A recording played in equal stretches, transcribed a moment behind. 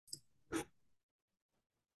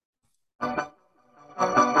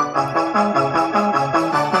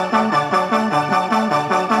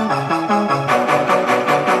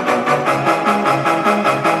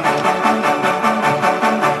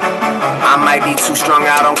might be too strung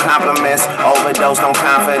out on compliments, overdosed on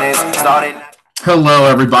confidence. Started. Hello,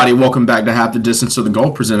 everybody. Welcome back to Half the Distance to the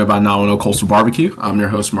Goal, presented by 910 Coastal Barbecue. I'm your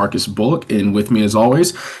host, Marcus Bullock, and with me, as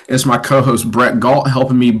always, is my co-host, Brett Galt,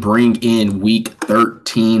 helping me bring in Week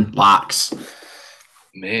 13 locks.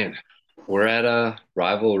 Man, we're at a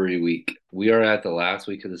rivalry week. We are at the last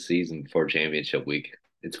week of the season before championship week.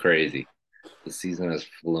 It's crazy. The season has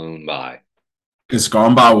flown by. It's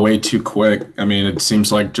gone by way too quick. I mean, it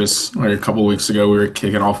seems like just like a couple weeks ago, we were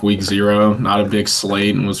kicking off Week 0, not a big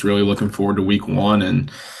slate, and was really looking forward to Week 1.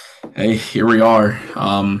 And hey, here we are.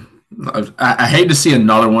 I hate to see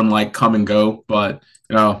another one like come and go, but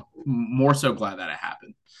more so glad that it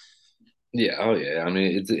happened. Yeah, oh yeah. I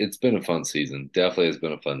mean, it's been a fun season. Definitely has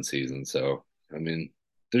been a fun season. So, I mean,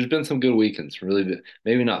 there's been some good weekends.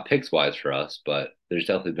 Maybe not picks wise for us, but there's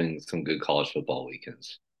definitely been some good college football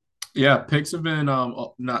weekends. Yeah, picks have been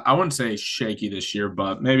not, I wouldn't say shaky this year,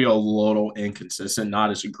 but maybe a little inconsistent,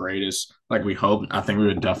 not as great as like we hoped. I think we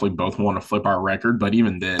would definitely both want to flip our record, but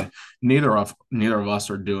even then, neither of us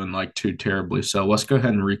are doing like too terribly. So let's go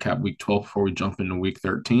ahead and recap week 12 before we jump into week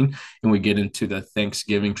 13 and we get into the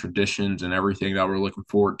Thanksgiving traditions and everything that we're looking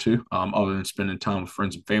forward to, other than spending time with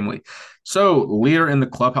friends and family. So, leader in the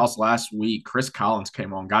clubhouse last week, Chris Collins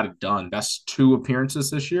came on, got it done. That's 2 appearances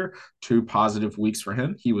this year, 2 positive weeks for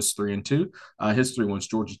him. He was 3-2. His 3 wins,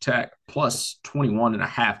 Georgia Tech plus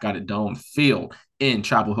 21.5, got it done. Field in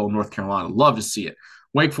Chapel Hill, North Carolina. Love to see it.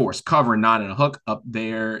 Wake Forest covering 9.5 up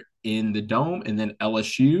there in the dome. And then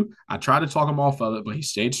LSU, I tried to talk him off of it, but he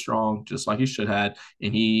stayed strong just like he should have.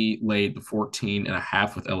 And he laid the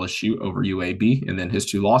 14.5 with LSU over UAB. And then his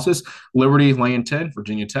 2 losses, Liberty laying 10,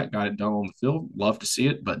 Virginia Tech got it done on the field. Love to see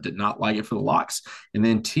it, but did not like it for the locks. And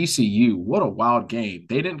then TCU, what a wild game.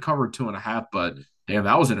 They didn't cover 2.5, but damn,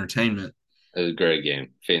 that was entertainment. It was a great game.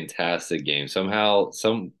 Fantastic game. Somehow,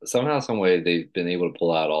 some way they've been able to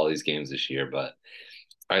pull out all these games this year, but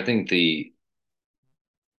I think the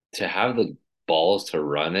to have the balls to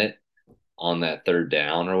run it on that third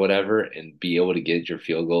down or whatever and be able to get your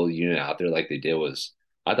field goal unit out there like they did was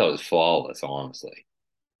I thought it was flawless, honestly.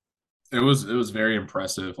 It was very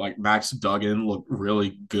impressive. Like Max Duggan looked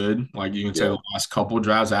really good. Like you can say Yeah. the last couple of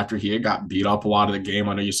drives after he had got beat up a lot of the game.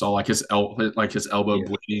 I know you saw his elbow Yeah.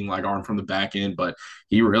 bleeding, like arm from the back end, but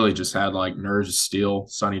he really just had like nerves of steel.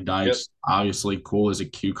 Sonny Yep. Dykes, obviously cool as a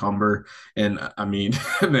cucumber. And I mean,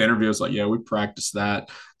 the interview was like, yeah, we practiced that.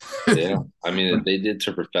 Yeah. I mean, they did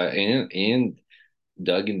to perfect and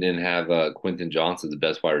Duggan didn't have Quentin Johnson, the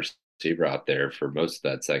best wide receiver out there for most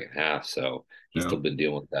of that second half. So he's Yeah. still been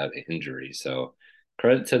dealing with that injury. So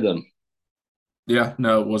credit to them. Yeah,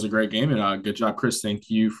 no, it was a great game, and good job, Chris. Thank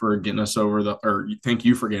you for getting us over thank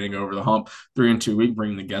you for getting over the hump. 3-2 week,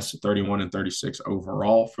 bringing the guests to 31-36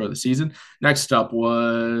 overall for the season. Next up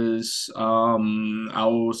was, I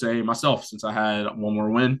will say myself, since I had one more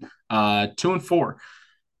win, 2-4.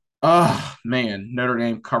 Oh, man. Notre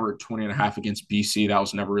Dame covered 20.5 against BC. That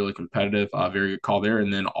was never really competitive. Very good call there.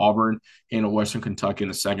 And then Auburn and Western Kentucky in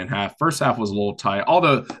the second half. First half was a little tight,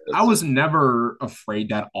 although I was never afraid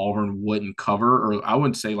that Auburn wouldn't cover, or I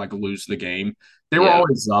wouldn't say like lose the game. They were Yeah.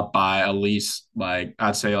 always up by at least like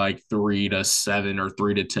I'd say like 3-7 or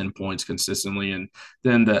 3-10 points consistently. And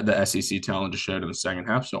then the SEC talent just showed in the second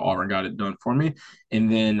half. So Auburn got it done for me.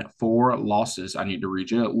 And then 4 losses I need to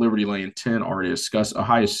read you. Liberty laying 10, already discussed.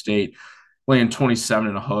 Ohio State laying 27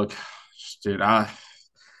 and a hook. Dude, I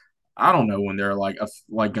don't know when they're like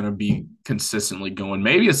going to be consistently going.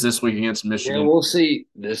 Maybe it's this week against Yeah, Michigan. we'll see.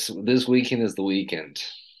 This weekend is the weekend.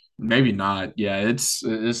 Maybe not. Yeah, it's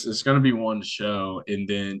going to be one to show. And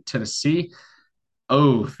then Tennessee,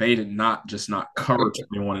 oh, they did not just not cover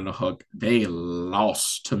 21 and a hook. They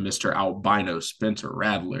lost to Mr. Albino Spencer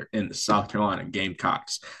Rattler in the South Carolina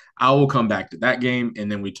Gamecocks. I will come back to that game.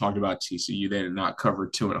 And then we talked about TCU. They did not cover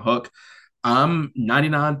 2 and a hook. I'm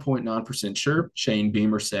 99.9% sure Shane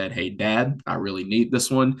Beamer said, "Hey, Dad, I really need this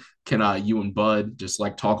one. Can you and Bud just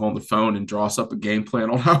like talk on the phone and draw us up a game plan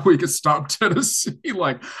on how we could stop Tennessee?"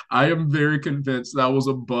 Like, I am very convinced that was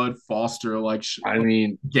a Bud Foster I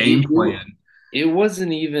mean, game plan. it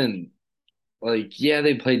wasn't even like, yeah,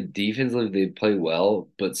 they played defensively, they played well,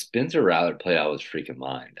 but Spencer Rattler played out of his freaking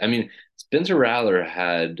mind. I mean, Spencer Rattler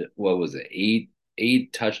had what was it,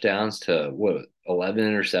 eight touchdowns to what 11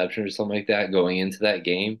 interceptions or something like that going into that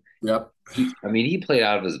game. Yep. I mean, he played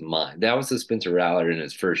out of his mind. That was the Spencer Rattler in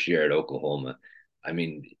his first year at Oklahoma. I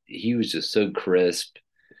mean, he was just so crisp.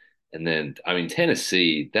 And then, I mean,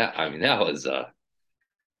 Tennessee, that was that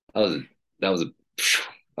was a that was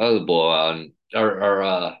a blowout. And,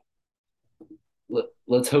 or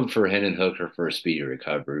let's hope for Hendon Hooker for a speedy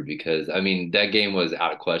recovery because I mean that game was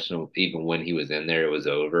out of question even when he was in there. It was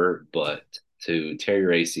over, but to tear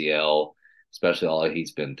your ACL, especially all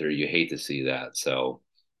he's been through, you hate to see that. So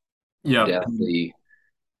Yeah. definitely,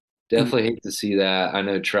 And definitely hate to see that. I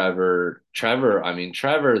know Trevor. Trevor. I mean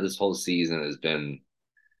Trevor. This whole season has been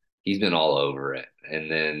he's been all over it,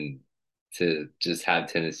 and then to just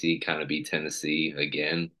have Tennessee kind of be Tennessee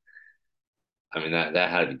again. I mean that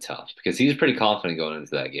had to be tough because he was pretty confident going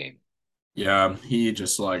into that game. yeah, he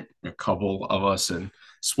just like a couple of us. And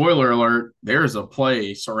spoiler alert, there's a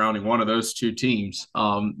play surrounding one of those two teams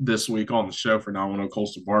this week on the show for 910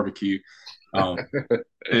 Coastal Barbecue. Um,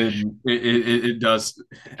 and it does.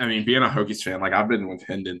 I mean, being a Hokies fan, like I've been with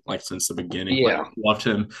Hendon like since the beginning. Like Yeah, loved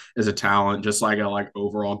him as a talent, just like a like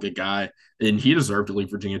overall good guy. And he deserved to leave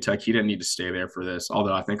Virginia Tech. He didn't need to stay there for this.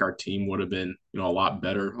 Although I think our team would have been, a lot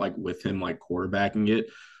better like with him like quarterbacking it.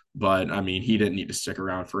 But I mean, he didn't need to stick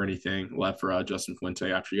around for anything. Left for Justin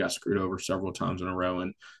Fuente after he got screwed over several times in a row,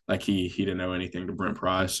 and like he didn't know anything to Brent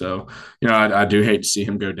Pry. So I do hate to see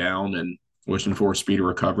him go down, and wishing for a speedy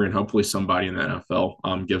recovery, and hopefully somebody in the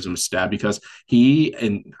NFL gives him a stab because he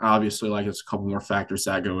and obviously like there's a couple more factors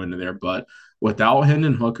that go into there, but without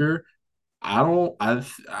Hendon Hooker, I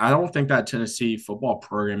don't think that Tennessee football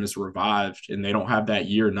program is revived, and they don't have that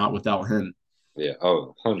year not without him. yeah.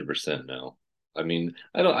 Oh, 100% no. I mean,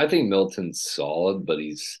 I think Milton's solid, but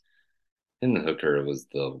he's in the Hooker was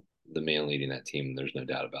the man leading that team. There's no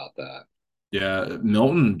doubt about that. Yeah,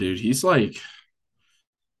 Milton, dude, he's like,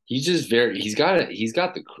 He's just he's got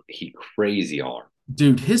the he crazy arm.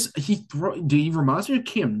 dude, he reminds me of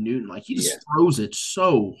Cam Newton. Like he Yeah. just throws it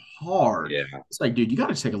so hard. Yeah. It's like, dude, you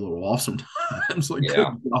got to take a little off sometimes. Like, good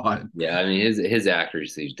Yeah. God. Yeah. I mean his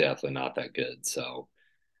accuracy is definitely not that good. So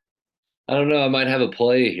I don't know. I might have a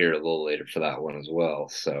play here a little later for that one as well.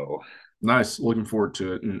 So Nice. Looking forward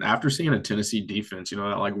to it. And after seeing a Tennessee defense, that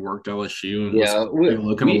like worked LSU and was yeah,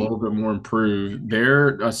 looking a little bit more improved,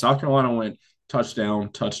 there, South Carolina went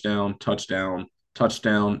touchdown, touchdown, touchdown,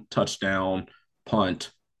 touchdown, touchdown,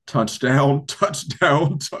 punt, touchdown,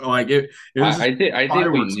 touchdown. Like it was just I think we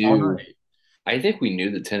fireworks all knew night. I think we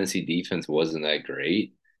knew the Tennessee defense wasn't that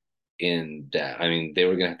great. In that, I mean, they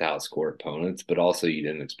were going to have to outscore opponents, but also you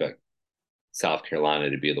didn't expect South Carolina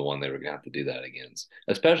to be the one they were going to have to do that against,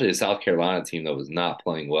 especially a South Carolina team that was not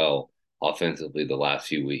playing well offensively the last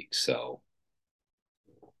few weeks. So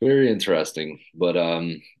very interesting. But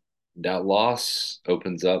that loss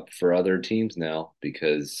opens up for other teams now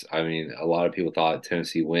because I mean, a lot of people thought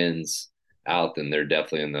Tennessee wins out, then they're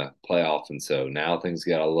definitely in the playoff, and so now things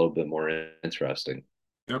got a little bit more interesting.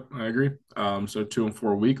 Yep, I agree. So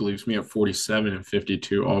 2-4 week leaves me at 47 and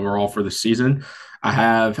 52 overall for the season.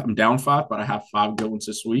 I'm down five, but I have five good ones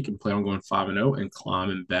this week and plan on going 5-0 and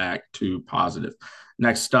climbing back to positive.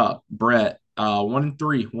 Next up, Brett,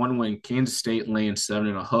 1-3, one win. Kansas State laying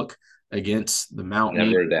 7.5 against the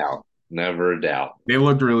Never Mountaineers. a doubt. Never a doubt. They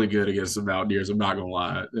looked really good against the Mountaineers. I'm not gonna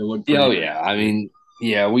lie, they looked Yeah, pretty oh yeah. I good. mean,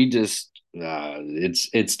 yeah, we just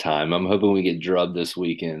it's time. I'm hoping we get drubbed this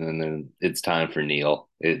weekend and then it's time for Neil.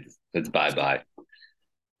 It's bye bye.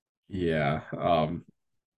 Yeah.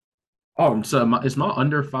 So is my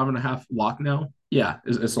under 5.5 lock now? Yeah,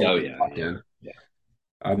 it's Oh locked yeah, yeah, in. yeah.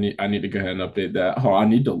 I need to go ahead and update that. Oh, I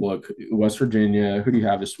need to look. West Virginia. Who do you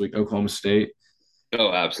have this week? Oklahoma State.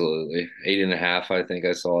 Oh, absolutely. 8.5, I think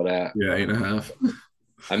I saw that. Yeah, 8.5.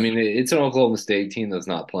 I mean, it's an Oklahoma State team that's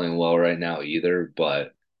not playing well right now either,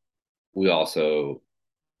 but we also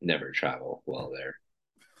never travel well there.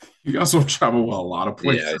 You also travel well a lot of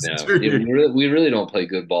Yeah, I places know. too. We really don't play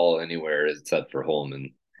good ball anywhere except for home,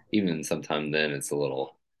 and even sometime then it's a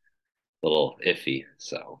little iffy.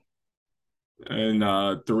 So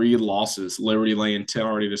And three losses. Liberty laying 10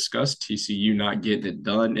 already discussed. TCU not getting it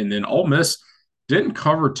done. And then Ole Miss didn't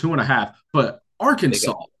cover 2.5. But they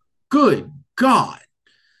got. Arkansas, good God.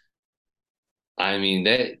 I mean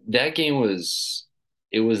that game was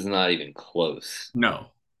it was not even close.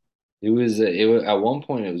 No. It was at one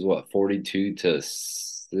point it was what 42 to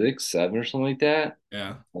 6, 7 or something like that.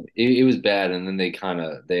 Yeah. It was bad, and then they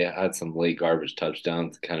had some late garbage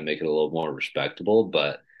touchdowns to kind of make it a little more respectable.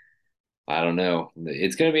 But I don't know.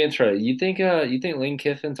 It's going to be interesting. You think Lane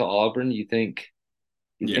Kiffin to Auburn? You think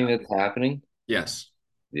Yeah. that's happening? Yes.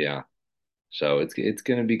 Yeah. So it's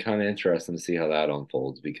going to be kind of interesting to see how that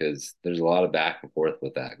unfolds because there's a lot of back and forth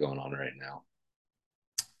with that going on right now.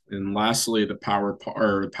 And lastly, the power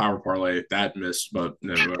parlay that missed, but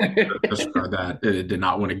no, disregard that. It did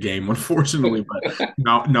not win a game, unfortunately. But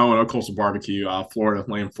no, of course, barbecue. Florida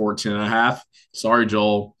laying 14.5. Sorry,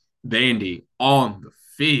 Joel. Vandy on the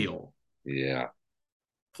field. Yeah.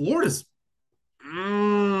 Florida's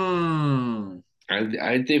Mm.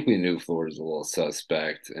 I think we knew Florida's a little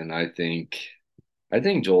suspect, and I think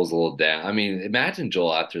Joel's a little down. I mean, imagine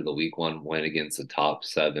Joel after the week 1 win against the top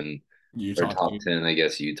 7 or Utah top team. 10, I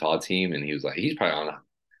guess, Utah team, and he was like, he's probably on a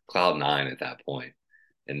cloud 9 at that point.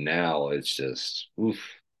 And now it's just oof,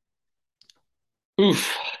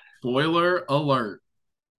 oof. Spoiler alert.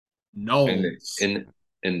 And Knowles. and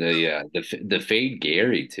the fade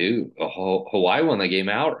Gary too. Hawaii won that game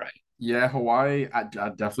outright. Yeah, Hawaii. I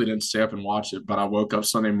definitely didn't stay up and watch it, but I woke up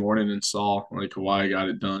Sunday morning and saw like Hawaii got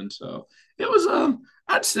it done. So it was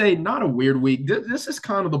I'd say not a weird week. This is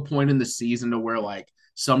kind of the point in the season to where like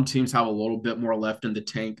some teams have a little bit more left in the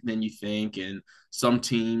tank than you think, and some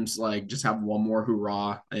teams like just have one more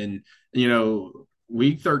hurrah. And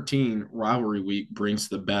week 13 rivalry week brings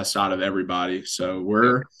the best out of everybody. So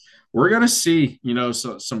Yeah. we're gonna see,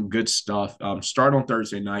 some good stuff. Start on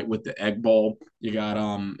Thursday night with the Egg Bowl. You got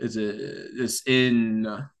it's in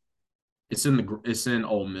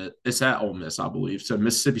Ole Miss. It's at Ole Miss, I believe. So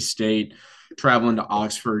Mississippi State traveling to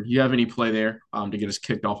Oxford. You have any play there to get us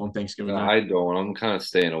kicked off on Thanksgiving No, night? I don't. I'm kind of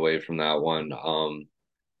staying away from that one.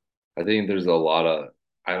 I think there's a lot of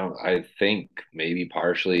I think maybe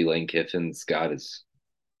partially Lane Kiffin's got his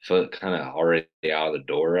foot kind of already out of the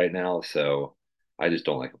door right now, so I just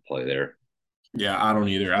don't like a play there. Yeah, I don't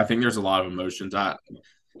either. I think there's a lot of emotions.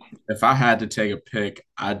 If I had to take a pick,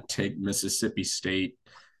 I'd take Mississippi State.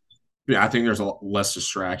 Yeah, I think there's a lot less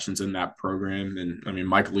distractions in that program, and I mean,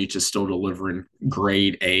 Mike Leach is still delivering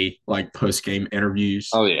grade A like post game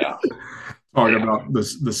interviews, Oh yeah. talking Yeah. about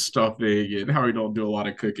the stuffing and how he don't do a lot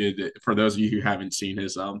of cooking. For those of you who haven't seen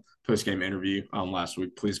his post game interview last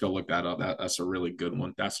week, please go look that up. That's a really good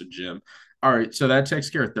one. That's a gem. All right, so that takes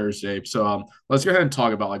care of Thursday. So let's go ahead and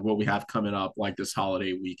talk about like what we have coming up like this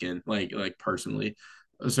holiday weekend, like personally.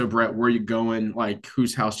 So Brett, where you going? Like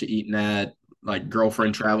whose house you eating at? Like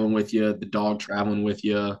girlfriend traveling with you, the dog traveling with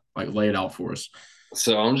you. Like lay it out for us.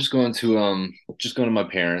 So I'm just going to my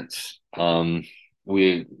parents.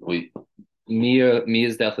 We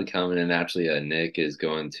Mia's definitely coming, and actually Nick is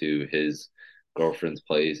going to his girlfriend's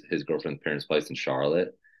parents' place in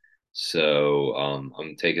Charlotte. So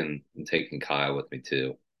I'm taking Kyle with me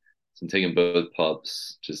too. So I'm taking both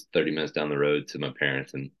pups just 30 minutes down the road to my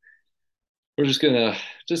parents, and we're just gonna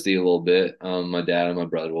just eat a little bit. My dad and my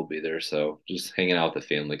brother will be there, so just hanging out with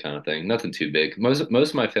the family kind of thing. Nothing too big. Most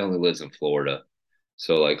of my family lives in Florida,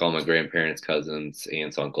 so like all my grandparents, cousins,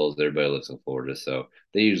 aunts, uncles, everybody lives in Florida, so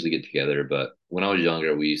they usually get together. But when I was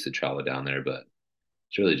younger, we used to travel down there, but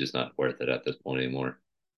it's really just not worth it at this point anymore.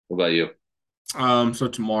 What about you? So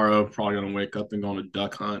tomorrow, probably gonna wake up and go on a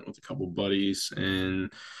duck hunt with a couple buddies,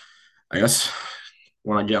 and I guess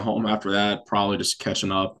when I get home after that, probably just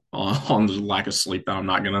catching up on the lack of sleep that I'm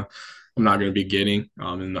not gonna be getting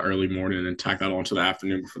in the early morning, and tack that on to the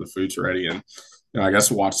afternoon before the food's ready, and I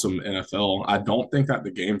guess watch some NFL. I don't think that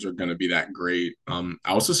the games are going to be that great.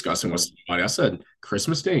 I was discussing with somebody. I said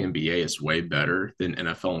Christmas Day NBA is way better than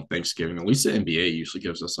NFL and Thanksgiving. At least the NBA usually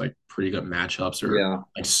gives us like pretty good matchups or Yeah,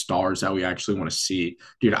 like stars that we actually want to see.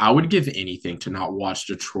 Dude, I would give anything to not watch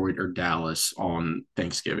Detroit or Dallas on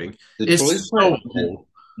Thanksgiving. Detroit's It's so playing. cold.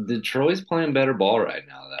 Detroit's playing better ball right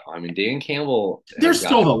now, though. I mean, Dan Campbell They're has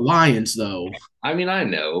still got. the Lions, though. I mean, I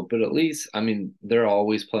know, but at least, I mean, they're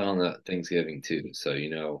always playing on the Thanksgiving too. So,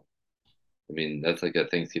 I mean, that's like a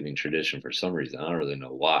Thanksgiving tradition for some reason. I don't really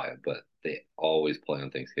know why, but they always play on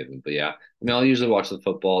Thanksgiving. But yeah, I mean, I'll usually watch the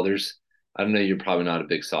football. I don't know, you're probably not a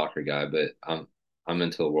big soccer guy, but I'm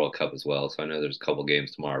into the World Cup as well. So I know there's a couple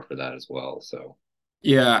games tomorrow for that as well. So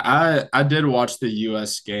Yeah, I did watch the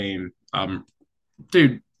U.S. game.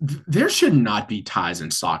 Dude, there should not be ties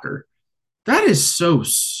in soccer. That is so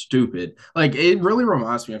stupid. Like it really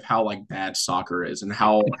reminds me of how like bad soccer is and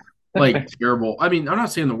how like terrible. I mean, I'm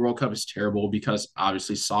not saying the World Cup is terrible because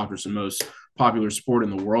obviously soccer is the most popular sport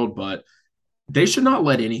in the world, but they should not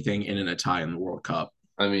let anything in a tie in the World Cup.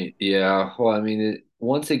 I mean, yeah. Well, I mean,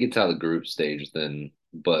 once it gets out of the group stage, then.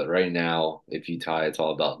 But right now, if you tie, it's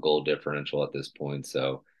all about goal differential at this point.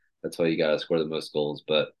 So that's why you got to score the most goals.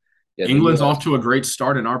 But yeah, the England's U.S. off to a great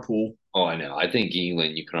start in our pool. Oh, I know. I think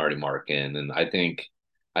England you can already mark in, and I think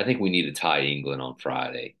we need to tie England on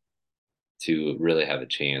Friday to really have a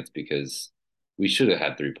chance because we should have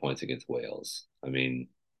had 3 points against Wales. I mean,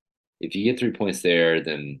 if you get 3 points there,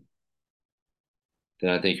 then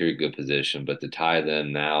I think you're in a good position. But to tie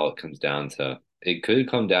them now, it could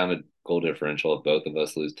come down to goal differential if both of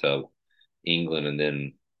us lose to England and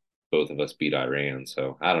then both of us beat Iran.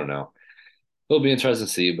 So I don't know. It'll be interesting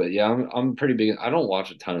to see. But yeah, I'm pretty big. I don't watch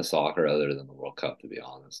a ton of soccer other than the World Cup, to be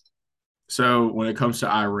honest. So when it comes to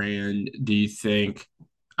Iran, do you think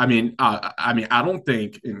I don't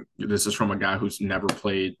think, and this is from a guy who's never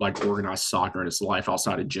played like organized soccer in his life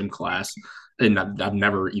outside of gym class, and I've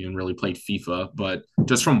never even really played FIFA. But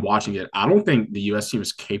just from watching it, I don't think the U.S. team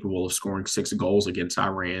is capable of scoring 6 goals against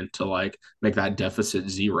Iran to like make that deficit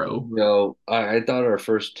zero. No, I thought our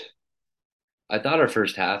first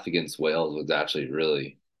half against Wales was actually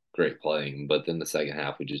really great playing, but then the second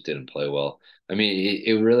half we just didn't play well. I mean,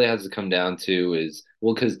 it really has to come down to is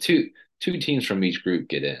well, because two teams from each group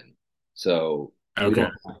get in, so we Okay.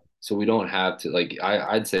 don't we don't have to like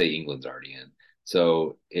I'd say England's already in,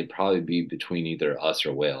 so it'd probably be between either us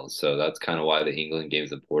or Wales. So that's kind of why the England game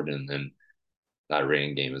is important, and then that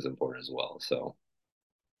Iran game is important as well. So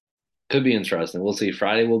could be interesting. We'll see.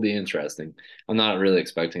 Friday will be interesting. I'm not really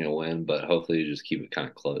expecting a win, but hopefully you just keep it kind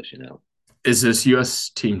of close, you know. Is this U.S.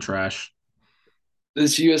 team trash?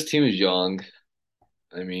 This US team is young.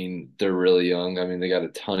 I mean, they're really young. I mean, they got a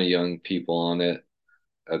ton of young people on it.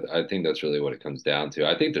 I think that's really what it comes down to.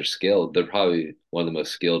 I think they're skilled. They're probably one of the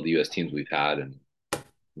most skilled US teams we've had. And I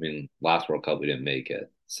mean, last World Cup we didn't make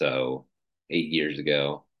it. So 8 years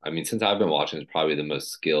ago. I mean, since I've been watching, it's probably the most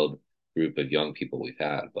skilled group of young people we've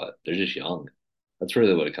had, but they're just young. That's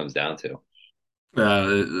really what it comes down to.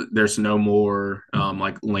 There's no more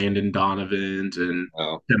like Landon Donovans and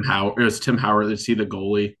Oh, Tim Howard. It was Tim Howard. Is he the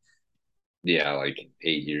goalie? yeah, like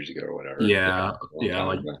 8 years ago or whatever. Yeah, Yeah, a long yeah. time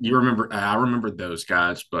Like ago. you remember, I remember those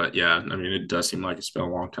guys. But yeah, I mean, it does seem like it's been a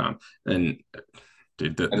long time. And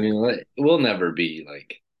dude, I mean, we'll never be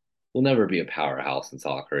a powerhouse in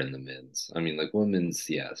soccer in the men's. I mean, like women's,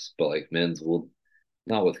 yes, but like men's will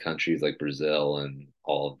not with countries like Brazil and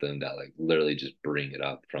all of them that like literally just bring it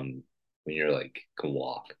up from when you're like can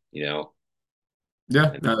walk, you know?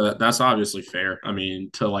 yeah, And that's obviously fair. I mean,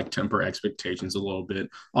 to like temper expectations a little bit.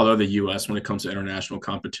 Although the U.S. when it comes to international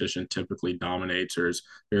competition typically dominates or is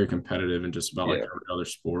very competitive in just about like yeah, every other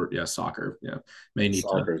sport. Yeah, soccer. Yeah, may need to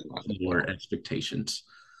soccer is not gonna lower dominate. expectations.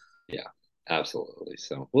 Yeah, absolutely.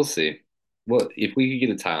 So we'll see. Well, if we could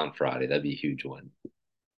get a tie on Friday, that'd be a huge win.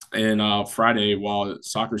 And Friday, while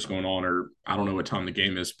soccer's going on, or I don't know what time the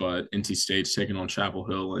game is, but NC State's taking on Chapel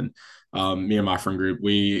Hill. And me and my friend group,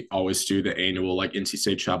 we always do the annual like NC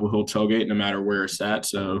State Chapel Hill tailgate, no matter where it's at.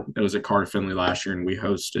 So it was at Carter Finley last year, and we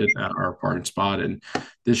hosted at our apartment spot. And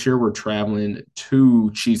this year we're traveling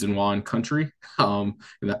to Cheese and Wine Country to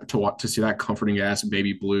see that comforting ass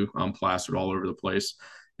baby blue plastered all over the place.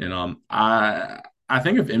 And I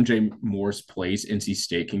think if MJ Morris plays, NC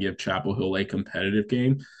State can give Chapel Hill a competitive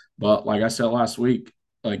game. But like I said last week,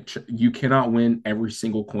 like you cannot win every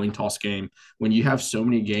single coin toss game when you have so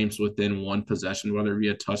many games within one possession, whether it be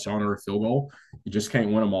a touchdown or a field goal. You just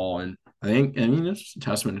can't win them all. And I mean, it's just a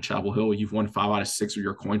testament to Chapel Hill. You've won 5 out of 6 of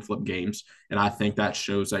your coin flip games, and I think that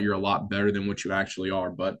shows that you're a lot better than what you actually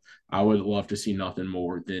are. But I would love to see nothing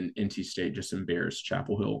more than NC State just embarrass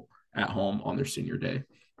Chapel Hill at home on their senior day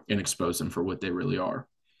and expose them for what they really are.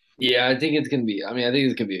 Yeah, I think it's gonna be. I mean, I think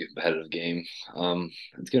it's gonna be a competitive game.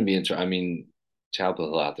 It's gonna be interesting. I mean, Chapel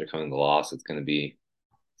Hill after coming the loss, it's gonna be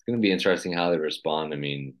interesting how they respond. I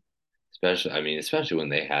mean, especially when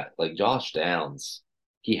they had like Josh Downs,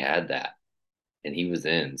 he had that and he was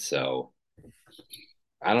in. So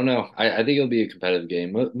I don't know. I think it'll be a competitive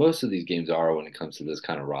game. Most of these games are when it comes to this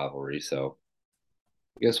kind of rivalry. So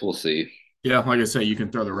I guess we'll see. Yeah, like I say, you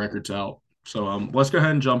can throw the records out. So let's go ahead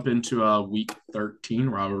and jump into week 13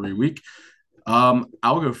 rivalry week. I'll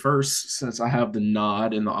go first since I have the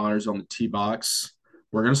nod and the honors on the tee box.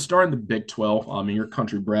 We're going to start in the Big 12. In your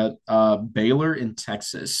country, Brett. Baylor in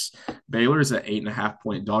Texas. Baylor is an 8.5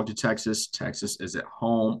 point dog to Texas. Texas is at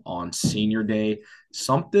home on senior day.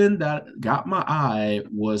 Something that got my eye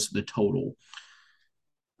was the total.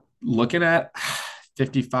 Looking at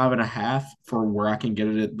 55 and a half for where I can get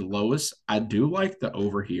it at the lowest, I do like the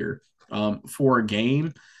over here. For a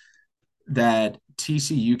game that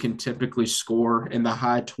TCU can typically score in the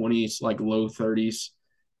high 20s, like low 30s,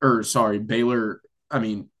 or sorry, Baylor. I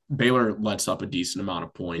mean, Baylor lets up a decent amount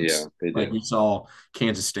of Yeah, points. they Like do. we saw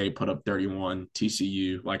Kansas State put up 31,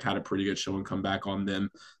 TCU like had a pretty good show and come back on them.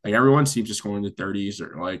 Like everyone seems to score in the 30s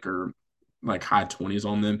or like high 20s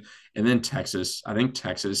on them. And then Texas, I think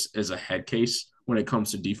Texas is a head case when it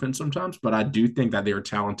comes to defense sometimes, but I do think that they are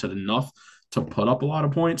talented enough to put up a lot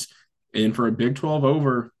of points. And for a Big 12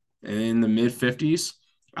 over, in the mid 50s,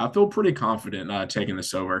 I feel pretty confident taking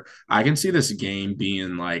this over. I can see this game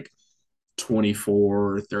being like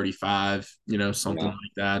 24-35, something Yeah.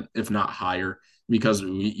 like that, if not higher. Because I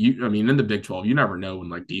mean, in the Big 12, you never know when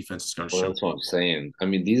like defense is going to Well, show that's what up. I'm saying. I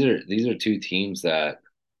mean, these are two teams that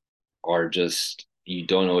are just you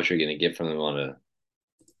don't know what you're gonna get from them on a.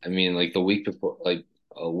 I mean, like the week before, like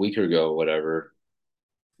a week ago, whatever.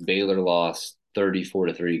 Baylor lost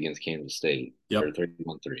 34-3 against Kansas State or Yep.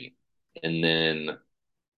 31-3. And then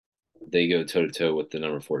they go toe to toe with the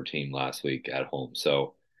number 4 team last week at home.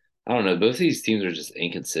 So I don't know. Both of these teams are just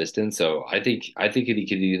inconsistent. So I think it could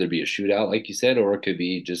either be a shootout, like you said, or it could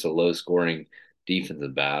be just a low scoring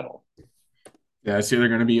defensive battle. Yeah, it's either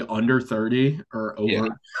going to be under 30 or over Yeah.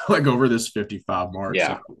 like over this 55 mark. So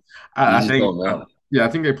Yeah. I, You I just think don't know. yeah, I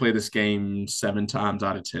think they play this game 7 times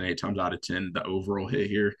out of 10, 8 times out of 10. The over will hit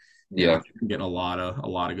here, and Yeah. I'm getting a lot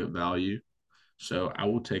of good value. So I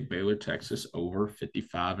will take Baylor, Texas over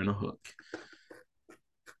 55 and a hook.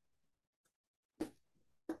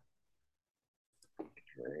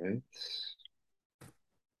 All right.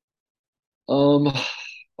 Um,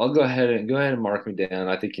 I'll go ahead and mark me down.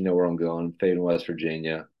 I think you know where I'm going. Fading West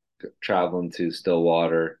Virginia, traveling to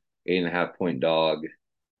Stillwater, 8.5 point dog.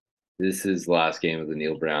 This is the last game of the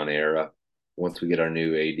Neil Brown era. Once we get our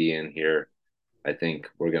new AD in here, I think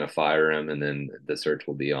we're gonna fire him, and then the search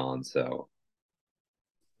will be on. So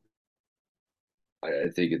I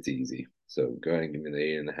think it's easy. So go ahead and give me the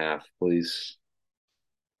 8.5, please.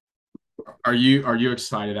 Are you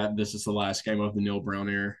excited that this is the last game of the Neil Brown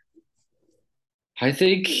era? I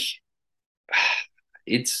think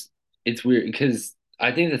it's it's weird because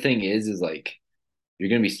I think the thing is like you're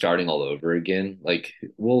going to be starting all over again. Like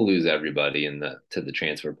we'll lose everybody in the to the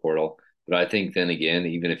transfer portal, but I think then again,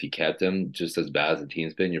 even if you kept them, just as bad as the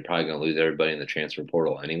team's been, you're probably going to lose everybody in the transfer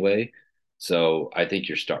portal anyway. So I think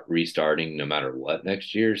you're start restarting no matter what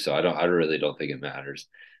next year. So I really don't think it matters.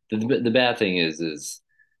 The bad thing is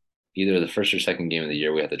either the first or second game of the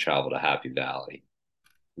year we have to travel to Happy Valley.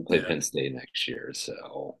 We play Yeah. Penn State next year.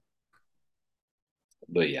 So,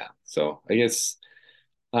 but yeah, so I guess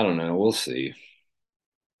I don't know. We'll see.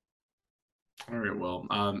 All right. Well,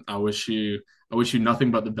 I wish you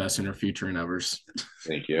nothing but the best in your future endeavors.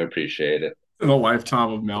 Thank you. I appreciate it. In a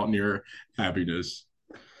lifetime of Mountaineer happiness.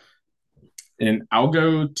 And I'll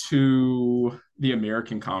go to the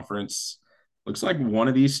American Conference. Looks like one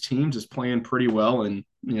of these teams is playing pretty well, and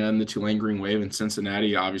in the Tulane Green Wave, and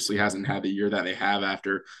Cincinnati obviously hasn't had the year that they have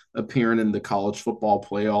after appearing in the college football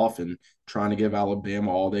playoff and trying to give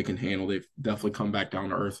Alabama all they can handle. They've definitely come back down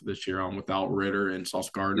to earth this year without Ritter and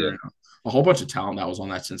Sauce Gardner Yeah. and a whole bunch of talent that was on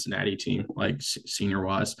that Cincinnati team, like senior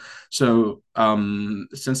wise. So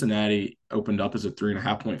Cincinnati opened up as a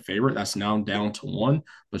 3.5 point favorite. That's now down to one.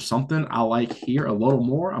 But something I like here a little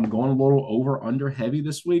more. I'm going a little over under heavy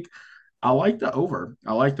this week. I like the over.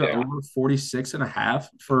 I like the Yeah. over 46 and a half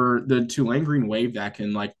for the Tulane Green Wave that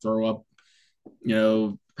can like throw up,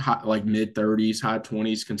 like mid 30s, high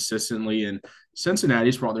 20s consistently. And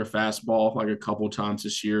Cincinnati's brought their fastball like a couple of times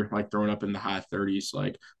this year, like throwing up in the high 30s,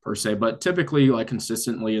 like per se, but typically like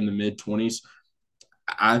consistently in the mid 20s.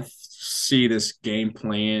 I see this game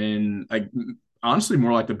playing like honestly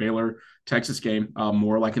more like the Baylor Texas game,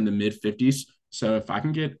 more like in the mid 50s. So if I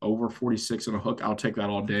can get over 46 and a hook, I'll take that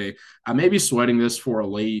all day. I may be sweating this for a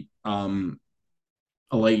late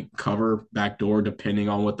cover backdoor, depending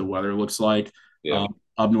on what the weather looks like Yeah.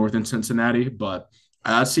 up north in Cincinnati. But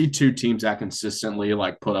I see two teams that consistently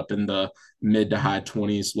like put up in the mid to high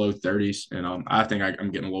 20s, low 30s. And I think I'm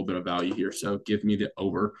getting a little bit of value here. So give me the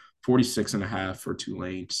over 46 and a half for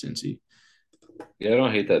Tulane, Cincy. Yeah, I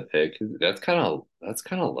don't hate that pick. That's kind of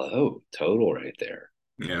low total right there.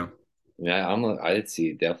 Yeah. Yeah, I'd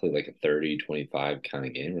see definitely like a 30-25 kind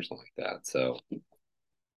of game or something like that. So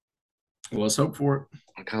Well, let's hope for it.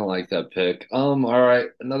 I kind of like that pick. All right,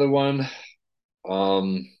 another one.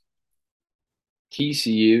 Um,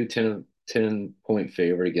 TCU 10 point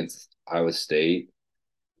favorite against Iowa State.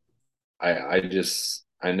 I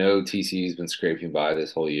know TCU's been scraping by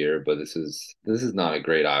this whole year, but this is not a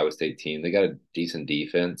great Iowa State team. They got a decent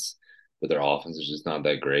defense, but their offense is just not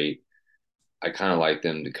that great. I kind of like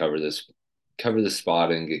them to cover this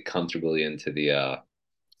spot and get comfortably into the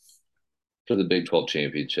for the Big 12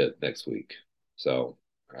 championship next week. So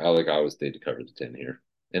I like Iowa State to cover the 10 here,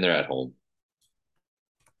 and they're at home.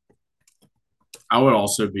 I would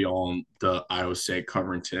also be on the Iowa State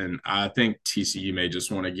covering 10. I think TCU may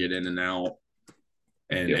just want to get in and out.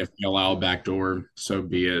 And Yep. if they allow a backdoor, so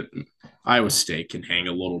be it. Iowa State can hang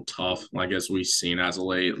a little tough, like as we've seen as of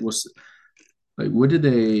late. Like what did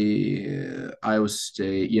they Iowa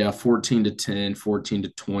State? Yeah, 14-10,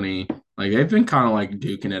 14-20. Like they've been kind of like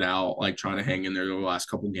duking it out, like trying to hang in there the last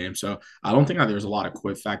couple of games. So I don't think that there's a lot of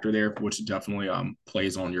quit factor there, which definitely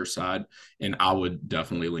plays on your side. And I would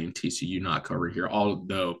definitely lean TCU not cover here.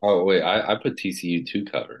 Although Oh wait, I put TCU to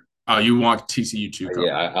cover. you want TCU to Yeah,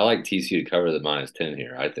 cover. I like TCU to cover the -10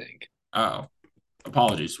 here. I think. Oh,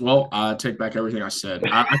 apologies. Well, I take back everything I said.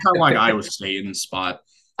 I kind of like Iowa State in the spot.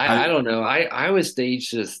 I don't know. Iowa State's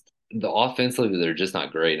just the offensively they're just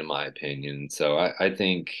not great in my opinion. So I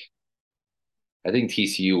think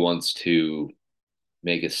TCU wants to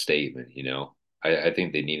make a statement, you know. I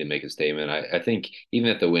think they need to make a statement. I think even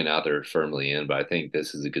if they win out, they're firmly in, but I think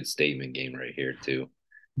this is a good statement game right here too.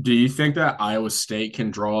 Do you think that Iowa State can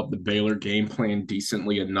draw up the Baylor game plan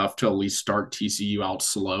decently enough to at least start TCU out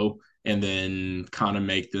slow and then kind of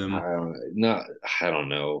make them? I don't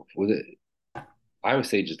know. With it, Iowa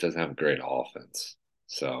State just doesn't have a great offense.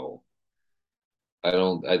 So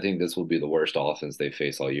I think this will be the worst offense they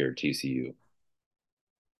face all year at TCU.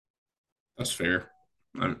 That's fair.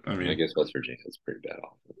 I I mean, guess West Virginia is pretty bad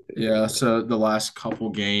offense too. yeah. So the last couple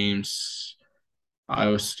games,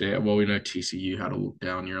 Iowa State, well, we know TCU had a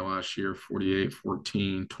down year last year,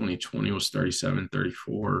 48-14. 2020 was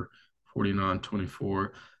 37-34,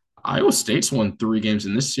 49-24. Iowa State's won 3 games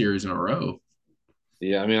in this series in a row.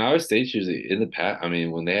 Yeah, I mean Iowa State's usually in the past. I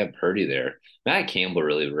mean, when they had Purdy there, Matt Campbell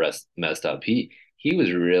really messed up. He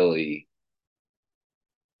was really,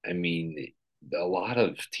 I mean, a lot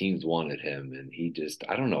of teams wanted him, and he just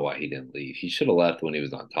I don't know why he didn't leave. He should have left when he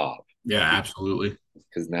was on top. Yeah, absolutely.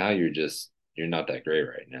 Because now you're not that great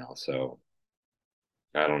right now. So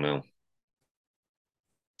I don't know.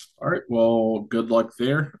 All right. Well, good luck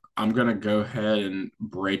there. I'm going to go ahead and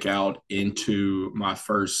break out into my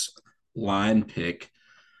first line pick.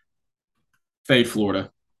 Fade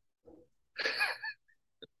Florida.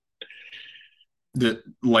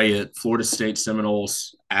 Lay it. Florida State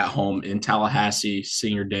Seminoles at home in Tallahassee,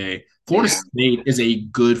 senior day. Florida Yeah, State is a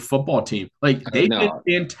good football team. Like they've been no,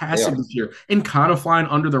 they fantastic are. this year and kind of flying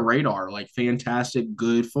under the radar. Like fantastic,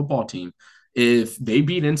 good football team. If they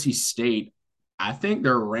beat NC State, I think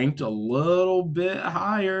they're ranked a little bit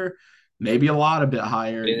higher, maybe a lot a bit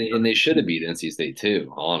higher. And they should have beat NC State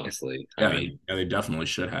too, honestly. Yeah, they definitely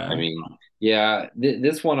should I have. mean, yeah,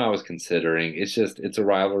 this one I was considering. It's a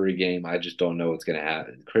rivalry game. I just don't know what's going to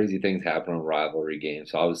happen. Crazy things happen on rivalry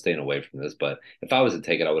games, so I was staying away from this. But if I was to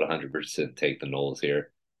take it, I would 100% take the Noles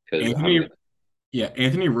here because I Anthony, mean, yeah,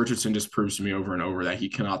 Anthony Richardson just proves to me over and over that he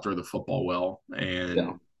cannot throw the football well, and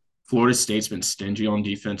no, Florida State's been stingy on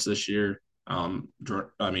defense this year.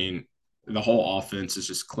 I mean, the whole offense is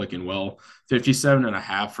just clicking well.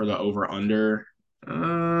 57.5 for the over under.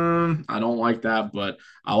 I don't like that, but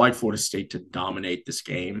I like Florida State to dominate this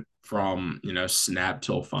game from, snap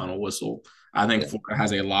till final whistle. I think yeah, Florida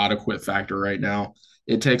has a lot of quit factor right now.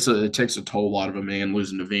 It takes a toll out of a man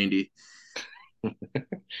losing to Vandy.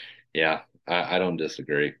 yeah, I don't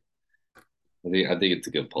disagree. I think it's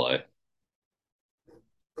a good play.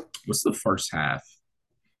 What's the first half?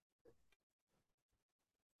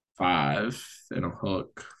 5 and a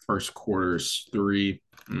hook. First quarter's 3.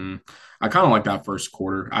 I kind of like that first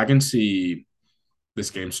quarter. I can see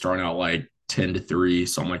this game starting out like 10-3,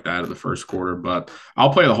 something like that in the first quarter, but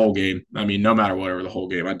I'll play the whole game. I mean, no matter whatever the whole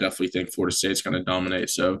game, I definitely think Florida State's going to dominate.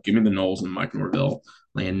 So give me the Knowles and Mike Norvell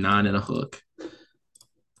laying 9 and a hook.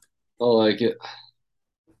 I like it.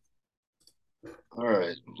 All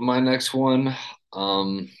right, my next one,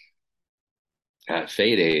 um, at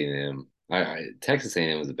Fade A&M. Texas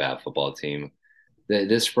A&M was a bad football team.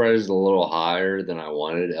 This spread is a little higher than I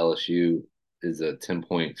wanted. LSU is a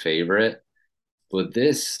 10-point favorite, but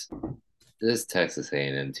this Texas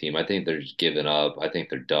A&M team, I think they're just giving up. I think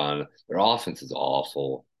they're done. Their offense is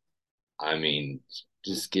awful. I mean,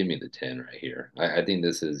 just give me the 10 right here. I think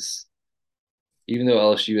this is even though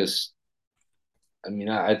LSU is. I mean,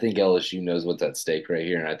 I think LSU knows what's at stake right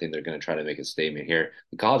here, and I think they're going to try to make a statement here.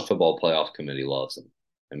 The College Football Playoff Committee loves them.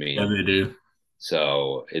 I Yeah, mean, they do.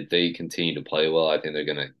 so if they continue to play well, I think they're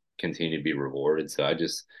going to continue to be rewarded. So I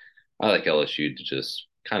like LSU to just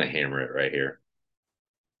kind of hammer it right here.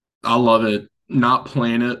 I love it. Not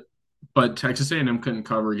playing it, but Texas A&M couldn't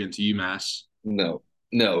cover against UMass. No,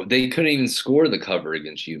 no, they couldn't even score the cover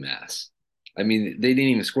against UMass. I mean, they didn't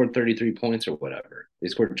even score 33 points or whatever. They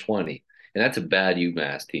scored 20, and that's a bad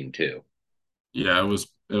UMass team too. Yeah, it was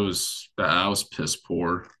I was piss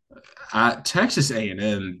poor. Texas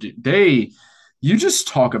A&M, you just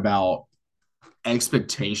talk about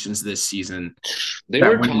expectations this season They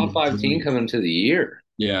were that a went top in five team the coming to the year.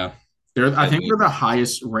 Yeah. I I think mean, they're the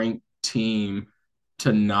highest ranked team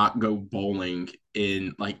to not go bowling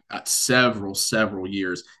in like several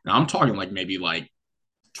years. And I'm talking like maybe like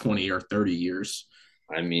 20 or 30 years.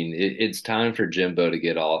 it's time for Jimbo to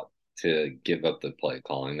get all to give up the play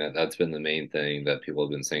calling. That's been the main thing that people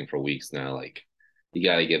have been saying for weeks now. Like, you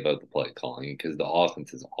got to give up the play calling because the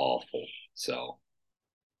offense is awful. So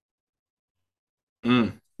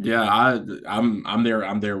Yeah, I'm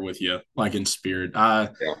there with you, like in spirit.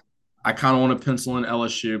 yeah, I kind of want to pencil in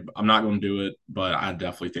LSU. I'm not going to do it, but I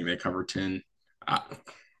definitely think they cover 10.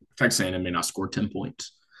 Texas A&M may not score 10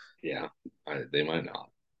 points. Yeah, they might not.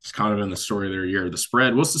 It's kind of in the story of their year. The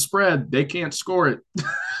spread, what's the spread? They can't score it.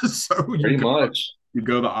 So Pretty much. you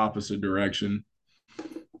go the opposite direction.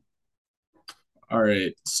 All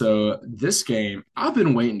right. So this game, I've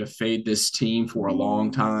been waiting to fade this team for a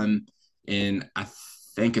long time, and I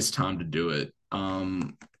think it's time to do it.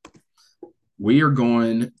 We are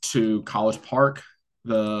going to College Park,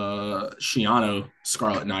 the Shiano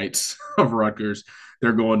Scarlet Knights of Rutgers.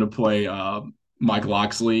 They're going to play Mike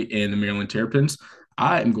Locksley and the Maryland Terrapins.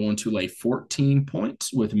 I am going to lay 14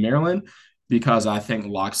 points with Maryland because I think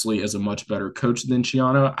Locksley is a much better coach than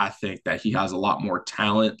Shiano. I think that he has a lot more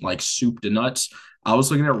talent, like soup to nuts. I was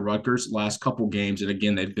looking at Rutgers last couple games, and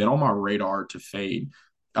again, they've been on my radar to fade.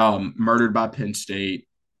 Murdered by Penn State.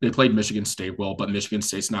 They played Michigan State well, but Michigan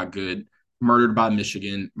State's not good. Murdered by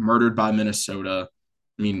Michigan, murdered by Minnesota.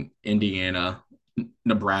 I mean, Indiana,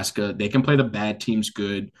 Nebraska. They can play the bad teams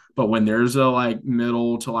good, but when there's a like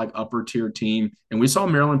middle to like upper tier team, and we saw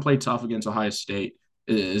Maryland play tough against Ohio State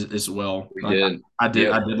as well. We Like did. I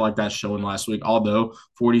Yep. did like that showing last week. Although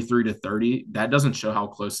 43-30, that doesn't show how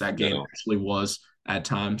close that game No. actually was at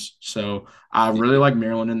times. So I really like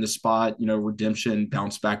Maryland in the spot. Redemption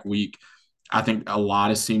bounce back week. I think a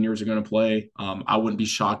lot of seniors are going to play. I wouldn't be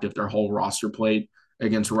shocked if their whole roster played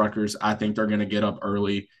against Rutgers. I think they're going to get up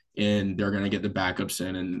early and they're going to get the backups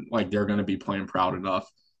in, and like they're going to be playing proud enough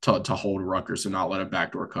to hold Rutgers and not let a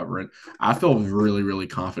backdoor cover it. I feel really, really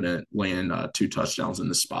confident laying 2 touchdowns in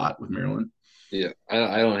the spot with Maryland. Yeah,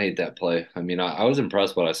 I don't hate that play. I mean, I was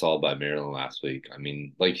impressed what I saw by Maryland last week. I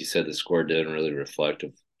mean, like you said, the score didn't really reflect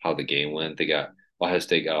of how the game went. Ohio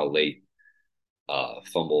State got a late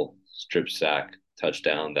fumble, strip sack,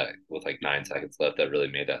 touchdown that with like 9 seconds left that really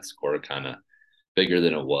made that score kind of bigger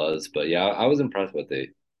than it was. But yeah, I was impressed with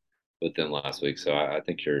them last week. So I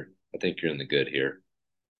think you're in the good here.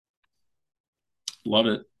 Love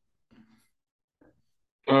it.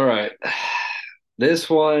 All right. This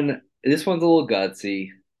one's a little gutsy,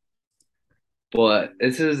 but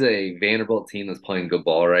this is a Vanderbilt team that's playing good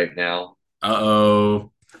ball right now.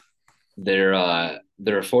 Uh-oh. They're a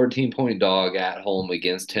 14-point dog at home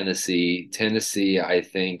against Tennessee. Tennessee, I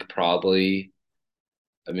think probably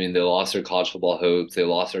I mean, they lost their college football hopes. They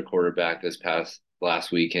lost their quarterback this past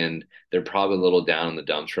last weekend. They're probably a little down in the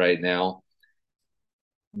dumps right now.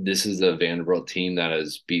 This is a Vanderbilt team that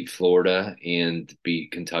has beat Florida and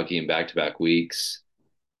beat Kentucky in back-to-back weeks.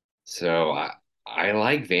 So I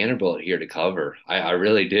like Vanderbilt here to cover. I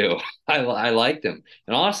really do. I like them.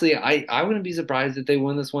 And honestly, I wouldn't be surprised if they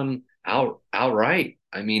win this one outright.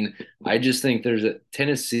 I mean, I just think there's a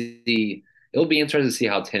Tennessee. It'll be interesting to see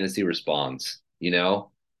how Tennessee responds, you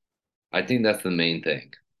know? I think that's the main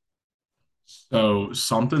thing. So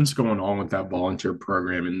something's going on with that volunteer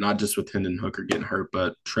program, and not just with Hendon Hooker getting hurt,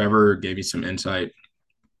 but Trevor gave me some insight.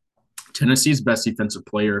 Tennessee's best defensive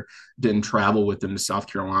player didn't travel with them to South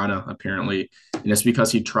Carolina, apparently. And it's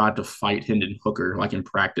because he tried to fight Hendon Hooker, like in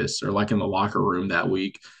practice or like in the locker room that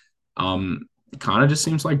week. Kind of just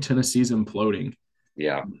seems like Tennessee's imploding.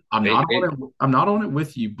 Yeah. I'm They, not they, on it. I'm not on it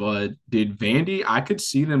with you, but dude, Vandy, I could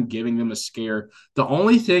see them giving them a scare. The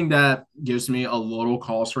only thing that gives me a little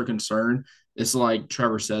cause for concern is like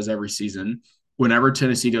Trevor says every season, whenever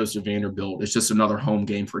Tennessee goes to Vanderbilt, it's just another home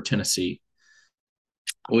game for Tennessee.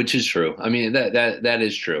 which is true. I mean, that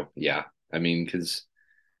is true. Yeah. I mean,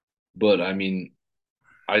 but I mean,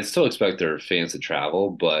 I still expect their fans to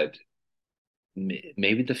travel, but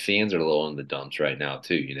maybe the fans are a little in the dumps right now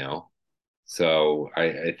too, you know? So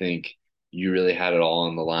I think you really had it all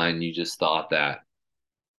on the line. You just thought that,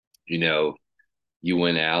 you know, you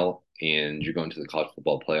went out and you're going to the college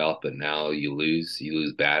football playoff, but now you lose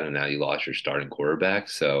bad, and now you lost your starting quarterback.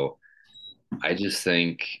 So I just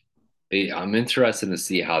think I'm interested to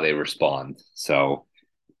see how they respond. So,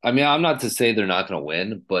 I mean, I'm not to say they're not going to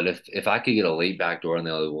win, but if I could get a late backdoor and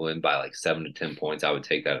they'll win by like 7 to 10 points, I would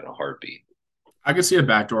take that in a heartbeat. I could see a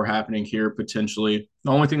backdoor happening here potentially.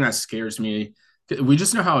 The only thing that scares me, we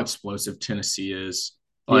just know how explosive Tennessee is.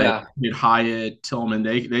 Like Yeah, dude, Hyatt, Tillman,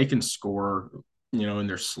 they can score, in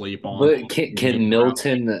their sleep on but can game routes.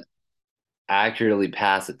 Milton accurately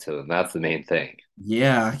pass it to them? That's the main thing.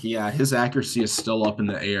 Yeah, his accuracy is still up in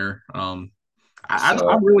the air. I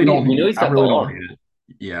So really don't we know hate it. he's I got the really don't arm. hate it.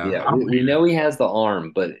 Yeah, Yeah, I don't we hate it. know he has the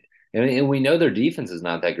arm, but and we know their defense is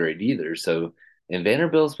not that great either. So and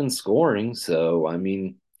Vanderbilt's been scoring, so I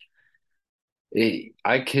mean,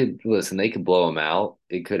 I could listen. They could blow him out.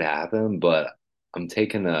 It could happen, but I'm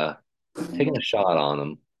taking a shot on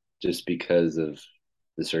them just because of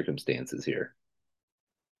the circumstances here.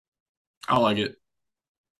 I like it.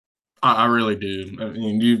 I really do. I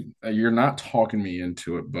mean, you're not talking me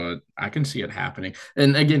into it, but I can see it happening.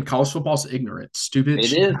 And again, college football's ignorant. Stupid It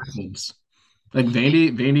shit is. happens. Like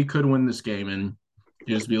Vandy could win this game and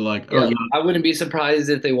just be like, oh Yeah, yeah, I wouldn't be surprised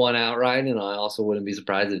if they won outright, and I also wouldn't be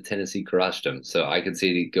surprised if Tennessee crushed them. So I could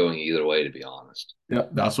see it going either way, to be honest. yeah,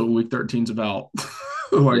 that's what week 13's about.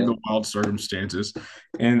 Like Yeah. the wild circumstances.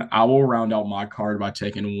 And I will round out my card by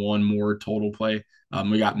taking one more total play.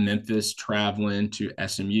 We got Memphis traveling to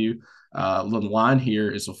SMU. The line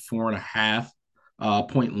here is a 4.5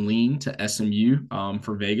 point lean to SMU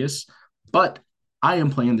for Vegas, but I am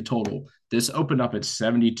playing the total. This opened up at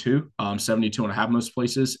 72, 72 and a half most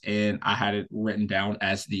places, and I had it written down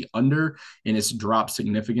as the under, and it's dropped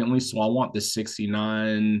significantly. So I want the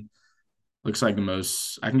 69. Looks like the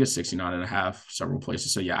most I can get 69 and a half several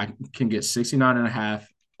places. So yeah, I can get 69 and a half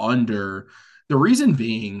under. The reason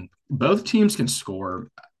being both teams can score,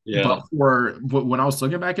 but Yeah. for when I was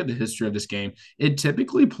looking back at the history of this game, it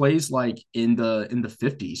typically plays like in the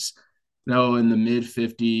 50s. No, in the mid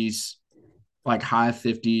 50s, like high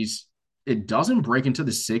 50s. It doesn't break into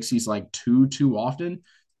the 60s like too often.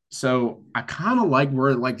 So I kind of like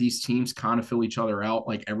where like these teams kind of fill each other out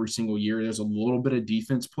like every single year. There's a little bit of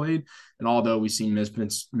defense played, and although we've seen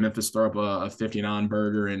Memphis throw up a 59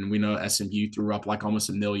 burger, and we know SMU threw up like almost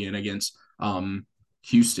a million against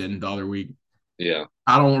Houston the other week, Yeah.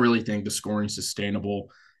 I don't really think the scoring is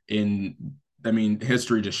sustainable. In I mean,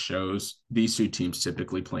 history just shows these two teams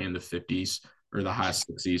typically play in the 50s or the high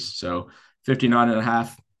 60s. So 59 and a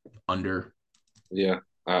half under. Yeah.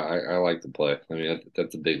 I like the play. I mean,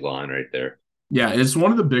 that's a big line right there. Yeah, it's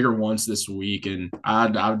one of the bigger ones this week, and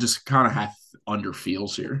I just kind of have under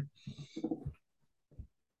feels here.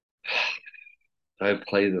 Did I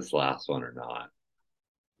play this last one or not?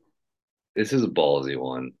 This is a ballsy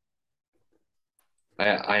one.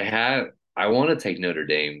 I want to take Notre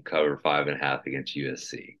Dame cover 5.5 against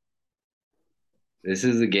USC. This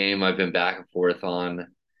is a game I've been back and forth on.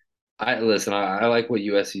 I listen, I like what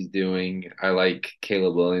USC's doing. I like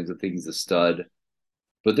Caleb Williams. I think he's a stud,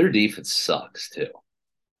 but their defense sucks too.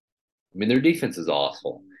 I mean, their defense is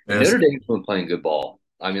awful. And Yes, Notre Dame's been playing good ball.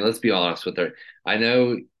 I mean, let's be honest with their. I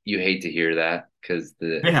know you hate to hear that because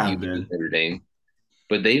they you have hate been. Notre Dame,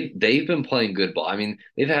 but they've been playing good ball. I mean,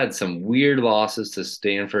 they've had some weird losses to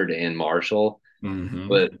Stanford and Marshall, Mm-hmm.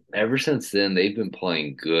 but ever since then they've been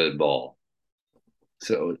playing good ball.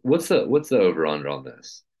 So what's the over under on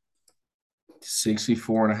this?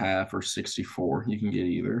 64 and a half or 64. You can get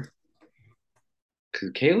either.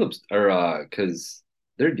 Because Caleb's or because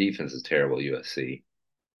their defense is terrible. USC.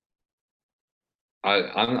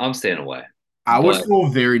 I'm staying away. I was But still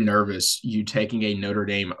very nervous you taking a Notre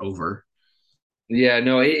Dame over. yeah,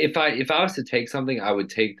 no. If I was to take something, I would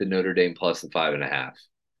take the Notre Dame plus the 5.5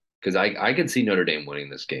 because I could see Notre Dame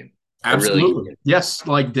winning this game. I really Absolutely. Yes.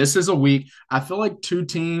 Like this is a week. I feel like two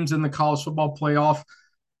teams in the college football playoff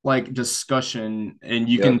like discussion, and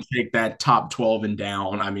you yeah. can take that top 12 and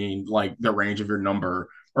down. I mean, like the range of your number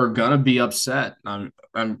are gonna be upset. I'm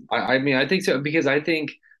I mean I think so because I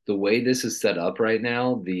think the way this is set up right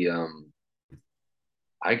now, the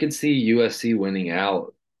I could see USC winning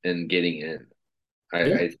out and getting in.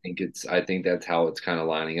 yeah, I think that's how it's kind of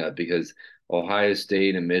lining up because Ohio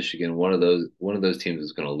State and Michigan, one of those teams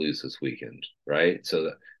is going to lose this weekend, right?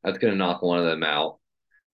 So that's going to knock one of them out.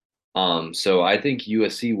 So I think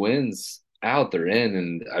USC wins out, they're in,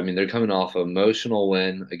 and I mean they're coming off an emotional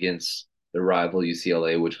win against their rival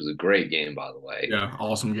UCLA, which was a great game, by the way. yeah,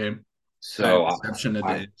 awesome game. That So exception at the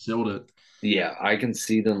I end sealed it. yeah, I can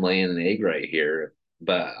see them laying an egg right here,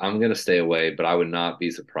 but I'm going to stay away. But I would not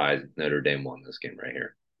be surprised if Notre Dame won this game right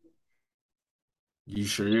here. You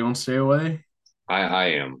sure you don't stay away? I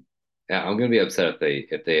am. Yeah, I'm gonna be upset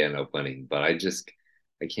if they end up winning, but I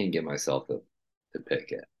can't get myself to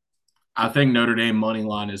pick it. I think Notre Dame money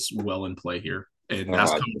line is well in play here, and Oh,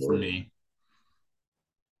 that's coming from absolutely. me.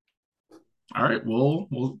 All right,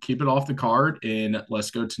 we'll keep it off the card and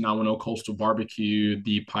let's go to 910 Coastal Barbecue,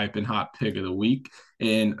 the piping hot pick of the week.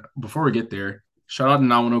 And before we get there, shout out to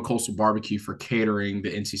 910 Coastal Barbecue for catering the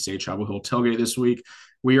NC State Chapel Hill tailgate this week.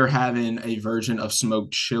 We are having a version of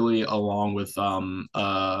smoked chili along with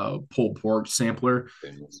pulled pork sampler.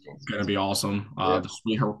 Gonna be awesome. Yeah,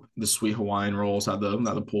 The sweet Hawaiian rolls have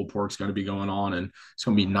the pulled pork's gonna be going on, and it's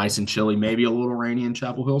gonna be nice and chilly. Maybe a little rainy in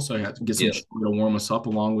Chapel Hill, so you have to get some yeah, chili to warm us up,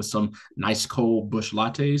 along with some nice cold bush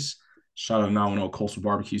lattes. Shout out now and Coastal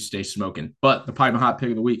Barbecue, stay smoking. But the pipe and hot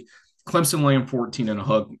pick of the week: Clemson laying 14 and a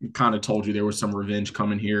hook. Kind of told you there was some revenge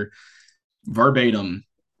coming here. Verbatim: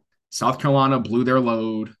 South Carolina blew their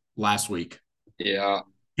load last week. yeah.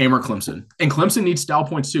 Hammer Clemson. And Clemson needs style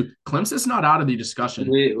points too. Clemson's not out of the discussion.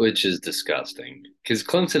 Which is disgusting because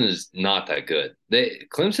Clemson is not that good.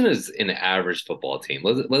 Clemson is an average football team.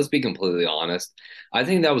 Let's be completely honest. I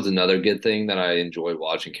think that was another good thing that I enjoyed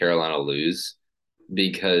watching Carolina lose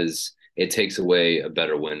because it takes away a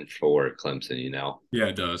better win for Clemson, you know? Yeah,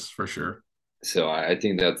 it does for sure. So I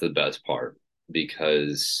think that's the best part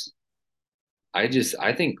because I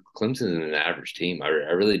think Clemson is an average team. I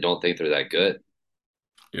really don't think they're that good.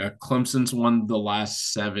 Yeah, Clemson's won the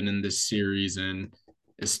last 7 in this series, and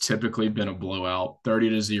it's typically been a blowout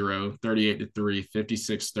 30-0, 38-3,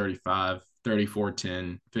 56-35,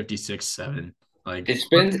 34-10, 56-7. Like,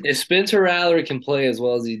 If Spencer Rattler can play as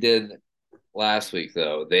well as he did last week,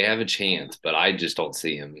 though, they have a chance, but I just don't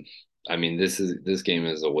see him. I mean, this game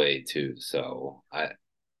is away too, so I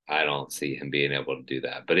don't see him being able to do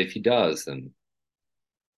that. But if he does, then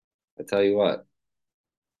I tell you what,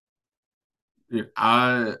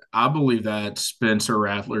 I believe that Spencer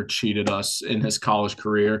Rattler cheated us in his college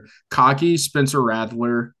career. Cocky Spencer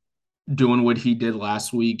Rattler doing what he did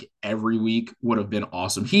last week every week would have been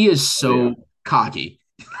awesome. He is oh yeah, so cocky.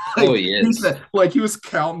 oh like he is. like he was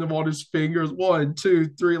counting them on his fingers, 1, 2,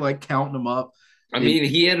 3, like counting them up. I mean,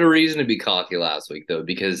 he had a reason to be cocky last week though,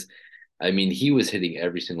 because I mean he was hitting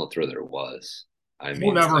every single throw there was. I He'll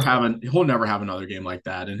mean, never so, have he'll never have another game like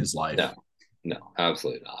that in his life. no, no,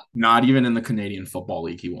 absolutely not. Not even in the Canadian Football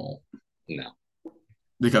League, he won't No,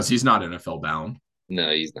 because he's not NFL bound.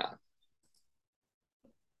 no, he's not.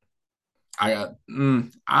 I'd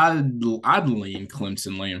lean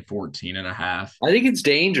Clemson laying 14.5. I think it's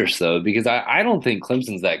dangerous though because I don't think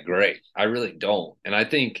Clemson's that great. I really don't. And I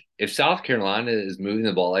think if South Carolina is moving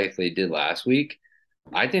the ball like they did last week,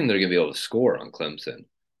 I think they're going to be able to score on Clemson.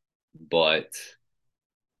 But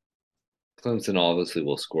Clemson obviously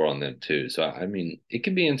will score on them too. So I mean, it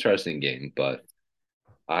could be an interesting game, but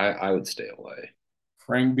I would stay away.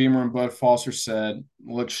 Frank Beamer and Bud Foster said,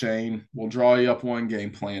 "Look, Shane, we'll draw you up 1 game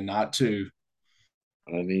plan, not 2."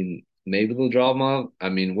 I mean, maybe they'll draw him up. I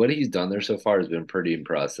mean, what he's done there so far has been pretty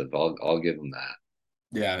impressive. I'll give him that.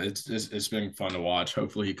 Yeah, it's been fun to watch.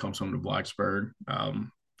 Hopefully, he comes home to Blacksburg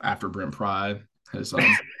after Brent Pry has his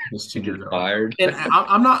He gets tenure there. fired. And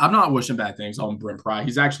I'm not wishing bad things on Brent Pry.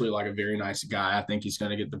 He's actually like a very nice guy. I think he's going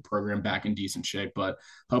to get the program back in decent shape, but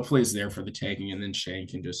hopefully it's there for the taking, and then Shane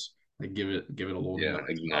can just like give it a little Yeah,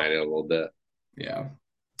 bit. ignite it a little bit. Yeah.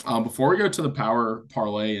 Before we go to the power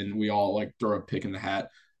parlay and we all like throw a pick in the hat,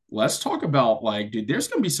 let's talk about like, dude, there's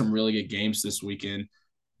gonna be some really good games this weekend.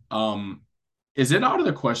 Um, is it out of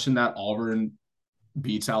the question that Auburn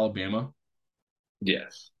beats Alabama?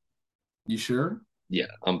 Yes. You sure? Yeah,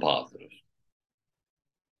 I'm positive.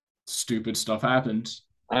 Stupid stuff happens.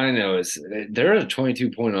 I know they're a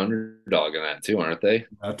 22-point underdog in that too, aren't they?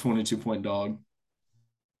 A 22-point dog.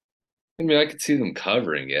 I mean, I could see them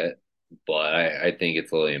covering it, but I think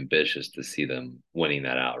it's a little ambitious to see them winning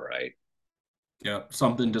that outright. Yeah,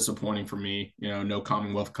 something disappointing for me. No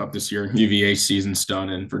Commonwealth Cup this year. UVA season's done,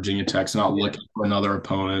 and Virginia Tech's not Yeah, looking for another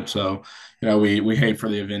opponent. So, we hate for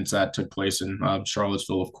the events that took place in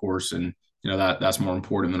Charlottesville, of course, and that's more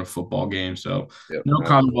important than a football game. So, yep, no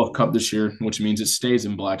Commonwealth absolutely. Cup this year, which means it stays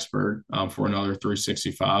in Blacksburg for another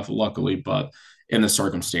 365. Luckily, but in the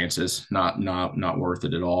circumstances, not worth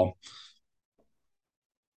it at all.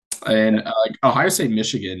 And like Ohio State,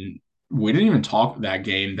 Michigan, we didn't even talk that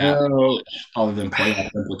game that No, much, other than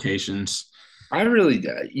playoff implications. I really,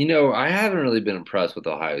 I haven't really been impressed with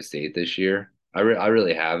Ohio State this year. I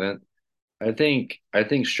really haven't. I think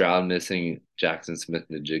Stroud missing Jackson Smith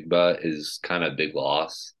and Jigba is kind of a big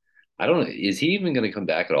loss. I don't know. Is he even going to come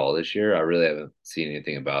back at all this year? I really haven't seen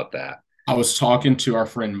anything about that. I was talking to our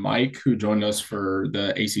friend Mike, who joined us for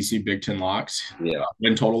the ACC Big Ten locks, Yeah.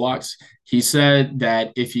 win total locks. He said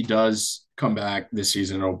that if he does come back this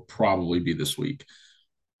season, it'll probably be this week.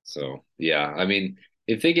 So yeah, I mean,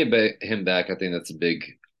 if they get him back, I think that's a big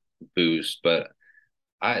boost. But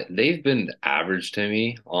they've been average to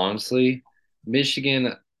me, honestly.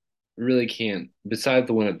 Michigan really can't. Besides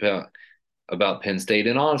the win about Penn State,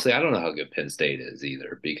 and honestly, I don't know how good Penn State is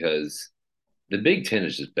either because the Big Ten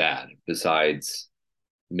is just bad. Besides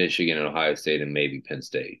Michigan and Ohio State and maybe Penn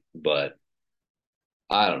State, but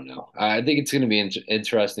I don't know. I think it's going to be an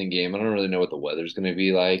interesting game. I don't really know what the weather's going to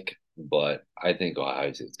be like, but I think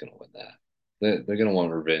Ohio State's going to win that. They're going to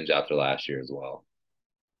want revenge after last year as well.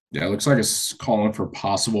 Yeah, it looks like it's calling for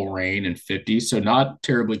possible rain and 50, so not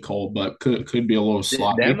terribly cold, but could be a little That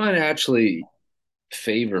sloppy. might actually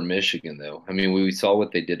favor Michigan, though. I mean, we saw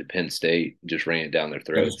what they did to Penn State, just ran it down their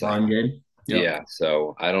Yeah, this throats. Ryan game. Yep. Yeah,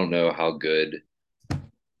 so I don't know how good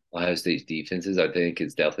Ohio State's defenses, I think,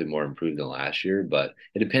 is definitely more improved than last year, but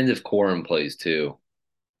it depends if Corum plays too.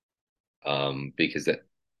 Because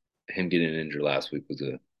him getting injured last week was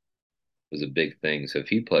a big thing. So if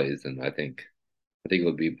he plays, then I think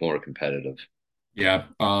it'll be more competitive. Yeah.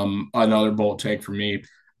 Another bold take for me.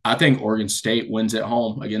 I think Oregon State wins at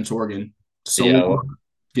home against Oregon. So Yeah, a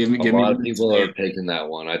give me lot of Oregon people are State. picking that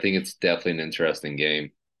one. I think it's definitely an interesting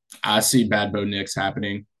game. I see Bad Bo Nix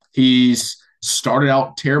happening. He's started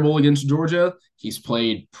out terrible against Georgia. He's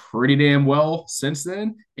played pretty damn well since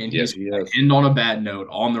then, and Yes, he's he going does. to end on a bad note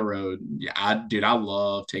on the road. Yeah, I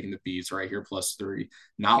love taking the Bees right here +3,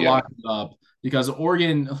 not Yeah, locking up because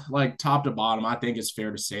Oregon, like top to bottom, I think it's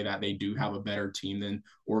fair to say that they do have a better team than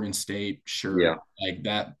Oregon State. Sure, yeah, like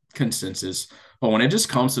that consensus, but when it just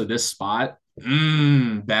comes to this spot,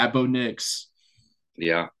 Bad Bo Nix.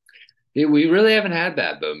 yeah. We really haven't had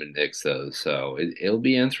that Bowman Nix though, so it'll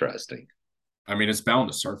be interesting. I mean, it's bound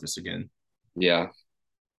to surface again. Yeah,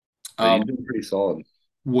 but he's Um, been pretty solid.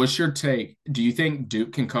 What's your take? Do you think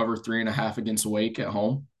Duke can cover 3.5 against Wake at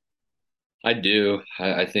home? I do.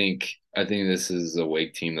 I think this is a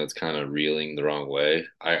Wake team that's kind of reeling the wrong way.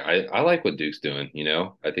 I like what Duke's doing, you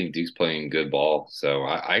know. I think Duke's playing good ball, so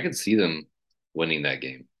I could see them winning that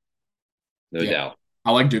game, no Yeah, doubt.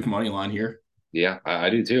 I like Duke money line here. Yeah, I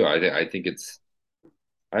do too. I think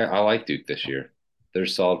I like Duke this year. They're a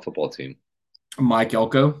solid football team. Mike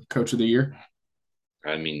Elko, coach of the year.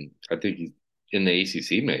 I mean, I think he's in the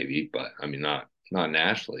ACC maybe, but I mean not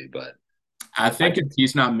nationally, but I I think if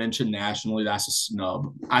he's not mentioned nationally, that's a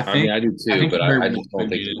snub. I mean I do I too, think but he very I well just don't could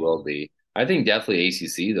think get he it. will be. I think definitely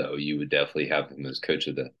ACC though. You would definitely have him as coach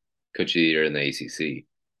of the year in the ACC.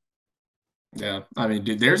 Yeah, I mean,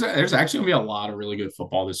 dude, there's actually gonna be a lot of really good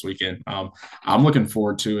football this weekend. I'm looking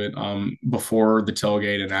forward to it. Before the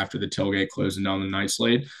tailgate and after the tailgate, closing down the night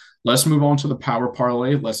slate. Let's move on to the power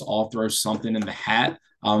parlay. Let's all throw something in the hat.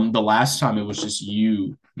 The last time it was just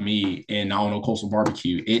you, me, and now on Coastal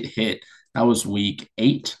Barbecue. It hit. That was week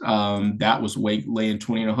 8. That was Wake laying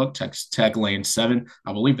 20 and a hook. Tech laying 7.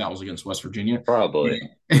 I believe that was against West Virginia. Probably.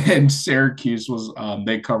 And Syracuse was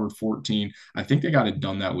they covered 14. I think they got it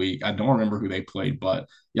done that week. I don't remember who they played, but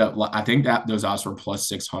yeah, I think that those odds were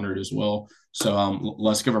 +600 as well. So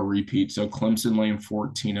let's give a repeat. So Clemson laying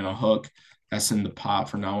 14 and a hook. That's in the pot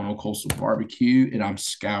for now on Coastal Barbecue, and I'm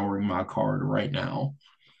scouring my card right now.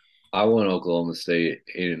 I want Oklahoma State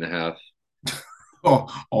 8.5.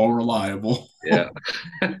 Oh, all reliable. Yeah.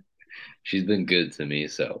 She's been good to me,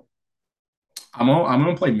 so I'm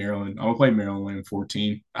gonna play Maryland. I'm gonna play Maryland laying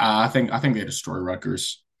 14. I think they destroy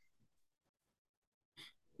Rutgers.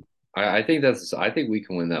 I think we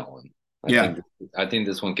can win that one. I Yeah, think I think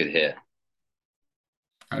this one could hit.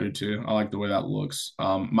 I do too. I like the way that looks.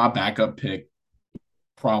 My backup pick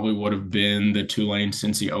probably would have been the Tulane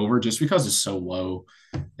Cincy over just because it's so low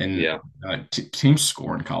and Yeah. teams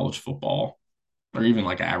score in college football or even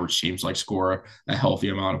like average teams like score a healthy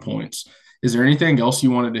amount of points. Is there anything else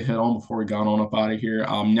you wanted to hit on before we got on up out of here?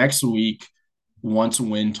 Next week, once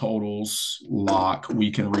win totals lock, we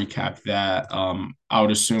can recap that. I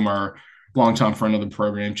would assume our longtime friend of the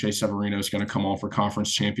program, Chase Severino, is going to come on for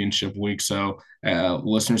conference championship week. So,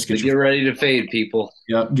 listeners, So get ready to fade, people.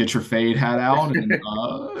 get your fade hat out and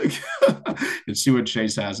and see what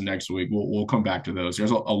Chase has next week. We'll come back to those.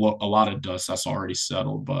 There's a lot of dust that's already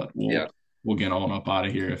settled, but Yeah. we'll get on up out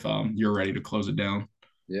of here if you're ready to close it down.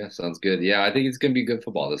 Yeah, sounds good. Yeah, I think it's gonna be good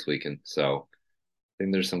football this weekend. So I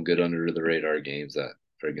think there's some good under the radar games that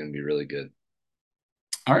are gonna be really good.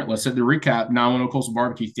 All right, let's hit the recap. Now, on Coastal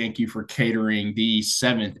Barbecue, thank you for catering the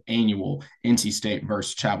 7th annual NC State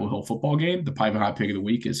versus Chapel Hill football game. The Pipe and High pick of the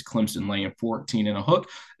week is Clemson laying 14 and a hook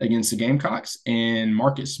against the Gamecocks. And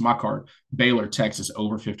Marcus, my card, Baylor, Texas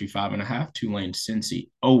over 55 and a half. Tulane,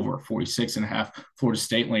 Cincy over 46 and a half. Florida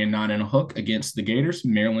State laying 9 and a hook against the Gators.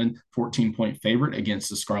 Maryland, 14-point favorite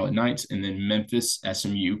against the Scarlet Knights. And then Memphis,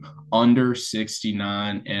 SMU under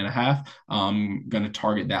 69 and a half. I'm going to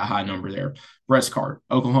target that high number there. Brett's card,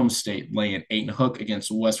 Oklahoma State laying 8 and a hook against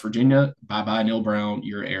West Virginia. Bye-bye, Neil Brown.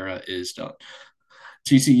 Your era is done.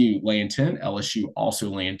 TCU laying 10, LSU also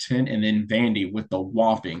laying 10, and then Vandy with the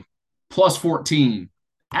whopping +14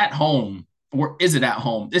 at home. Or is it at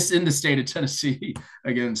home? This is in the state of Tennessee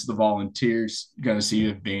against the Volunteers. Going to see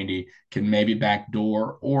if Vandy can maybe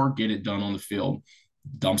backdoor or get it done on the field.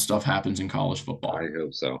 Dumb stuff happens in college I football.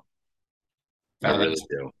 hope so. I All right. really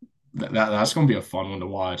do. That's going to be a fun one to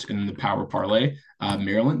watch. And then the power parlay,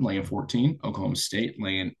 Maryland laying 14, Oklahoma State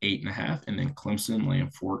laying 8.5, and then Clemson laying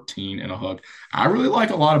 14 and a hook. I really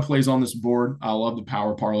like a lot of plays on this board. I love the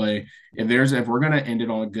power parlay. If we're going to end it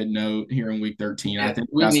on a good note here in week 13, I think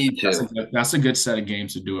we need to. That's a good set of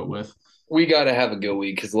games to do it with. We got to have a good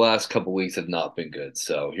week because the last couple weeks have not been good.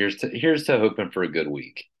 So here's to hoping for a good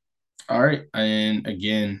week. All right. And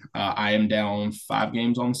again, I am down 5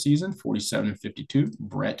 games on the season, 47-52.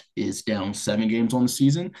 Brett is down 7 games on the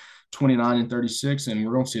season, 29-36. And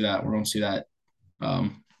we're going to see that. We're going to see that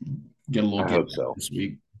get a little I hope so this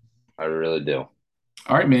week. I really do.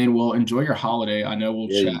 All right, man. Well, enjoy your holiday. I know we'll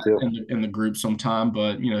Yeah, chat in the group sometime,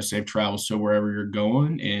 but, safe travels to wherever you're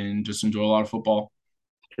going and just enjoy a lot of football.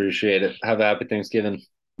 Appreciate it. Have a happy Thanksgiving.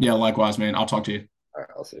 Yeah, likewise, man. I'll talk to you. All right,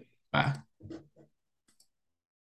 I'll see you. Bye.